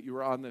reality that you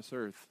are on this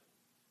earth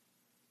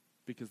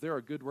because there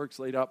are good works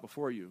laid out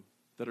before you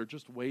that are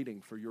just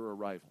waiting for your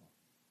arrival.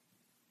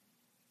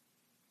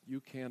 You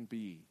can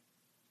be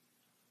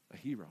a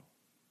hero.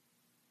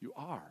 You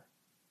are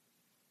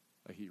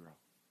a hero.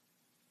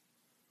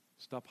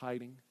 Stop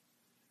hiding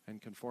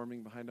and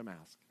conforming behind a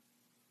mask.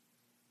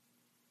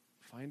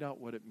 Find out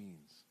what it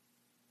means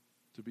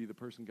to be the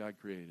person God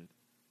created,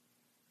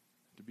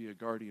 to be a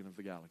guardian of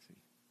the galaxy.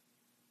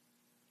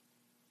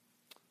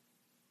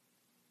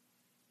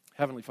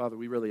 Heavenly Father,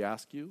 we really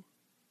ask you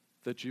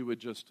that you would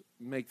just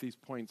make these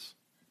points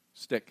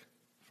stick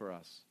for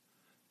us.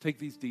 Take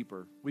these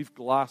deeper. We've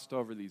glossed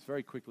over these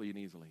very quickly and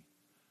easily.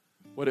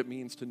 What it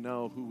means to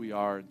know who we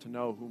are and to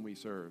know whom we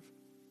serve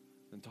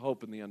and to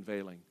hope in the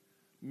unveiling.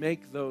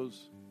 Make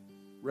those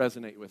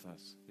resonate with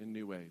us in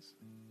new ways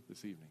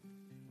this evening.